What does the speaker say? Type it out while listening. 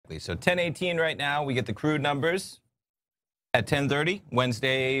Exactly. So 10:18 right now. We get the crude numbers at 10:30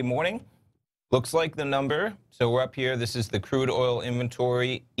 Wednesday morning. Looks like the number. So we're up here. This is the crude oil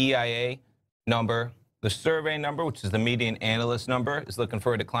inventory EIA number. The survey number, which is the median analyst number, is looking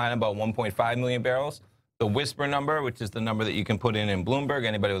for a decline of about 1.5 million barrels. The whisper number, which is the number that you can put in Bloomberg,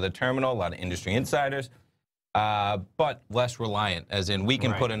 anybody with a terminal, a lot of industry insiders, but less reliant, as in we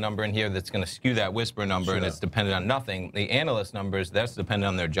can put a number in here that's going to skew that whisper number, and it's dependent on nothing. The analyst numbers, that's dependent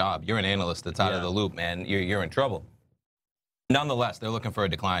on their job. You're an analyst that's out of the loop, man. You're in trouble. Nonetheless, they're looking for a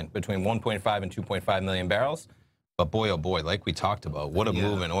decline between 1.5 and 2.5 million barrels. But boy, oh boy, like we talked about, what a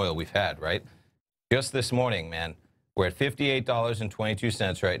move in oil we've had, right? Just this morning, man, we're at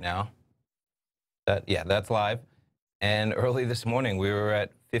 $58.22 right now. That's live. And early this morning, we were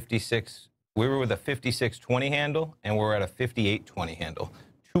at 56. We were with a 56.20 handle, and we're at a 58.20 handle.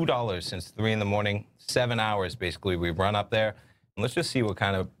 $2 since 3 in the morning, 7 hours basically. We've run up there. And let's just see what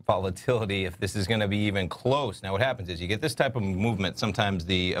kind of volatility, if this is going to be even close. Now, what happens is you get this type of movement. Sometimes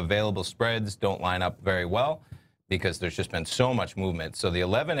the available spreads don't line up very well because there's just been so much movement. So the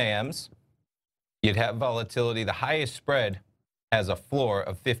 11 a.m.s, you'd have volatility. The highest spread has a floor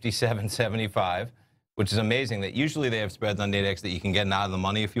of 57.75, which is amazing that usually they have spreads on NADEX that you can get out of the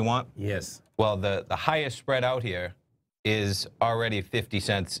money if you want. Yes. Well, the highest spread out here is already 50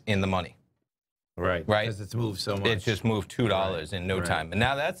 cents in the money. Right. Because it's moved so much. It just moved $2 in no time. And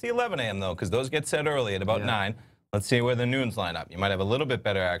now that's the 11 a.m. though, because those get set early at about 9. Let's see where the noons line up. You might have a little bit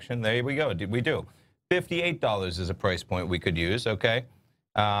better action. There we go. We do. $58 is a price point we could use, okay?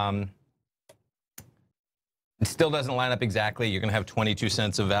 It still doesn't line up exactly. You're going to have 22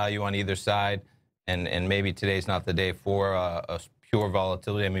 cents of value on either side, and maybe today's not the day for a pure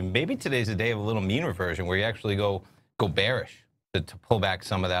volatility. I mean, maybe today's a day of a little mean reversion where you actually go bearish to pull back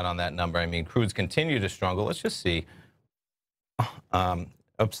some of that on that number. I mean, crudes continue to struggle. Let's just see.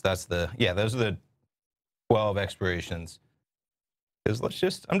 Oops, that's the, those are the 12 expirations.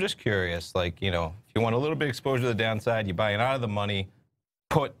 Because I'm just curious, like, if you want a little bit of exposure to the downside, you buy it out of the money,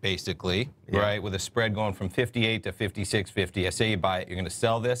 put basically, right, with a spread going from 58 to 56.50. I say you buy it, you're going to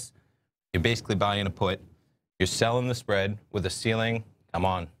sell this. You're basically buying a put. You're selling the spread with a ceiling. Come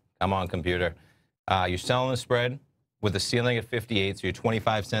on, computer. You're selling the spread with a ceiling at 58, so you're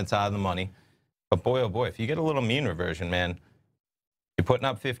 25 cents out of the money. But boy, oh boy, if you get a little mean reversion, man, you're putting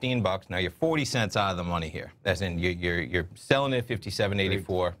up 15 bucks. Now you're 40 cents out of the money here. As in, you're selling it at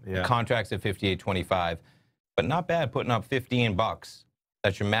 57.84. The contract's at 58.25. But not bad putting up 15 bucks.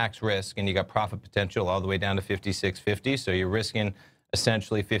 That's your max risk, and you got profit potential all the way down to 56.50. So you're risking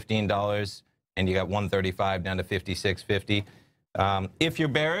essentially $15, and you got 135 down to 56.50. If you're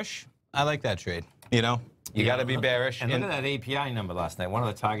bearish, I like that trade. You got to be bearish. And look at that API number last night. One of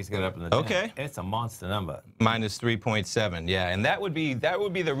the targets got up in the 10. Okay. It's a monster number. Minus 3.7. Yeah, and that would be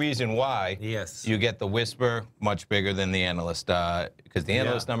the reason why you get the whisper much bigger than the analyst, because the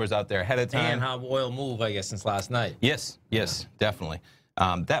analyst numbers out there ahead of time. And how oil moved, I guess, since last night. Yes, definitely.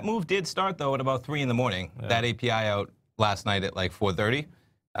 That move did start though at about 3 in the morning. That API out last night at like 4:30.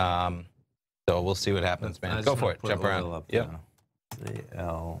 So we'll see what happens, man. Go for it. Jump around. Yep.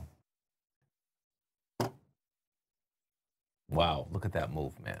 CL. Wow, look at that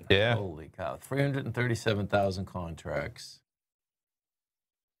move, man. Yeah. Holy cow. 337,000 contracts.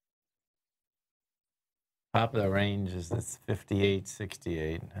 Top of the range is this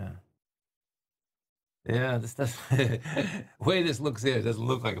 58.68. Yeah, this does. The way this looks here, it doesn't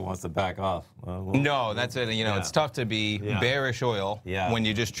look like it wants to back off. No, that's it. It's tough to be bearish oil when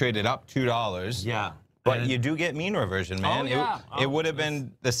you just traded up $2. Yeah. But you do get mean reversion, man. It would have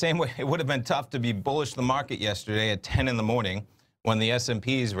been the same way. It would have been tough to be bullish the market yesterday at 10 in the morning when the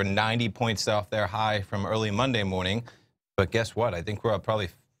S&Ps were 90 points off their high from early Monday morning. But guess what? I think we're up probably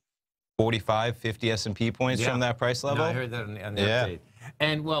 45, 50 S&P points from that price level. No, I heard that on the update.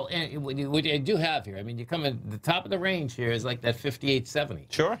 And what I do have here, I mean, you come in the top of the range here is like that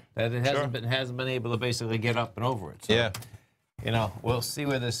 58.70. Sure. That it hasn't been able to basically get up and over it. So, we'll see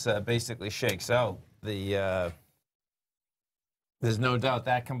where this basically shakes out. There's no doubt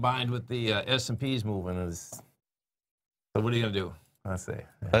that combined with the S&Ps moving is. So what are you gonna do? Let's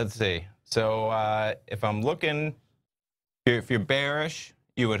see. So if I'm looking, if you're bearish,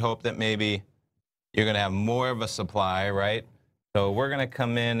 you would hope that maybe you're gonna have more of a supply, right? So we're gonna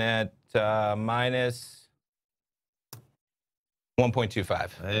come in at minus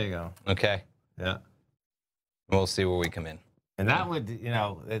 1.25. There you go. Okay. Yeah. We'll see where we come in. And that would,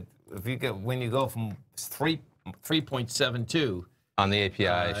 if you get when you go from 3.72 on the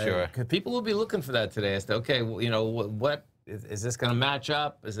API, sure. Because people will be looking for that today. As to, okay, what is this going to match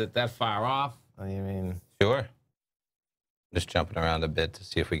up? Is it that far off? I mean, sure. Just jumping around a bit to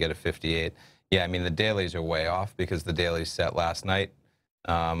see if we get a 58. Yeah, I mean, the dailies are way off because the dailies set last night.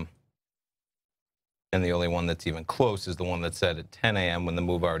 And the only one that's even close is the one that set at 10 a.m. when the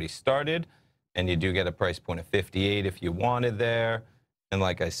move already started. And you do get a price point of 58 if you wanted there. And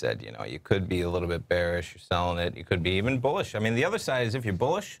like I said, you know, you could be a little bit bearish. You're selling it. You could be even bullish. I mean, the other side is if you're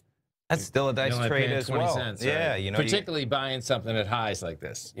bullish, that's still a nice trade as 20 well. cents, yeah, right? you know, particularly buying something at highs like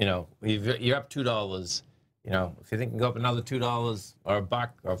this. You know, you're up $2. You know, if you think you can go up another $2 or a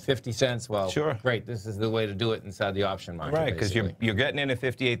buck or 50 cents, well, sure, great. This is the way to do it inside the option market. Right, because you're getting in at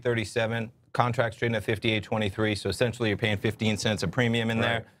 58.37, contracts trading at 58.23, so essentially you're paying 15 cents a premium in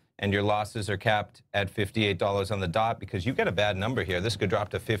there, and your losses are capped at $58 on the dot because you get a bad number here. This could drop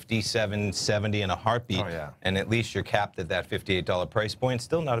to 57.70 in a heartbeat, and at least you're capped at that $58 price point.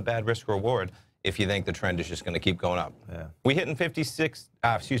 Still not a bad risk reward if you think the trend is just going to keep going up. Yeah. We hitting 59,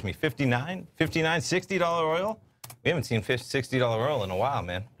 $60 oil? We haven't seen $60 oil in a while,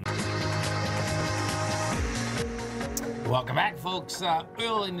 man. Welcome back, folks.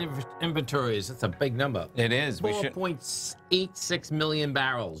 Oil inventories, that's a big number. It is. 4.86 million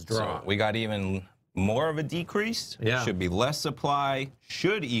barrels drop. So we got even more of a decrease. Yeah. Should be less supply,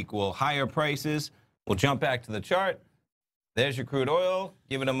 should equal higher prices. We'll jump back to the chart. There's your crude oil.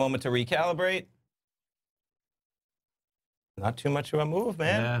 Give it a moment to recalibrate. Not too much of a move,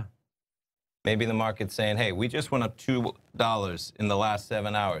 man. Yeah. Maybe the market's saying, hey, we just went up $2 in the last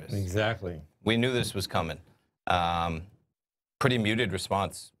 7 hours. Exactly. We knew this was coming. Pretty muted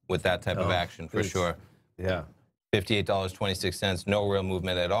response with that type of action, for sure. Yeah. $58.26, no real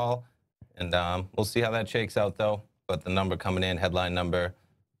movement at all. And we'll see how that shakes out, though. But the number coming in, headline number,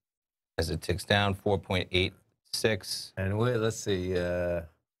 as it ticks down, 4.86. And let's see.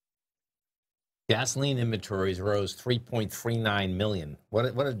 Gasoline inventories rose 3.39 million. What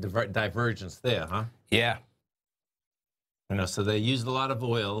a divergence there, huh? Yeah. You know, so they used a lot of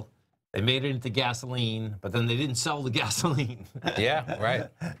oil. They made it into gasoline, but then they didn't sell the gasoline. Yeah, right.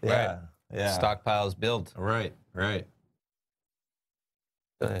 Yeah. Stockpiles build. Right.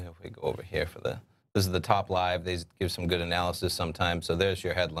 If we go over here for this is the top live. They give some good analysis sometimes. So there's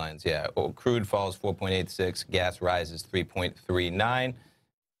your headlines. Yeah, crude falls 4.86, gas rises 3.39,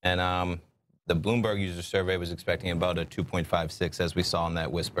 and the Bloomberg user survey was expecting about a 2.56, as we saw in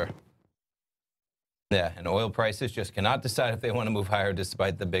that whisper. Yeah, and oil prices just cannot decide if they want to move higher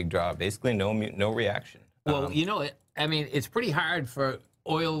despite the big drop. Basically, no reaction. Well, you know, I mean, it's pretty hard for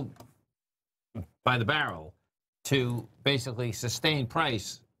oil by the barrel to basically sustain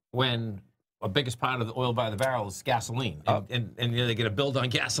price when a biggest part of the oil by the barrel is gasoline, and you know, they get a build on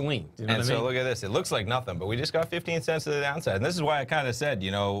gasoline. You know what I mean? Look at this. It looks like nothing, but we just got 15 cents to the downside, and this is why I kind of said,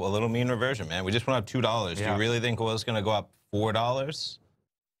 you know, a little mean reversion, man. We just went up $2. Do you really think oil's going to go up $4?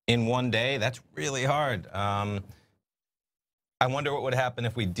 In one day? That's really hard. I wonder what would happen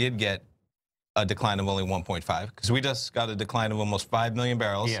if we did get a decline of only 1.5, because we just got a decline of almost 5 million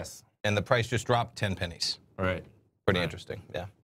barrels. Yes. And the price just dropped 10 pennies. Right. Pretty interesting. Yeah.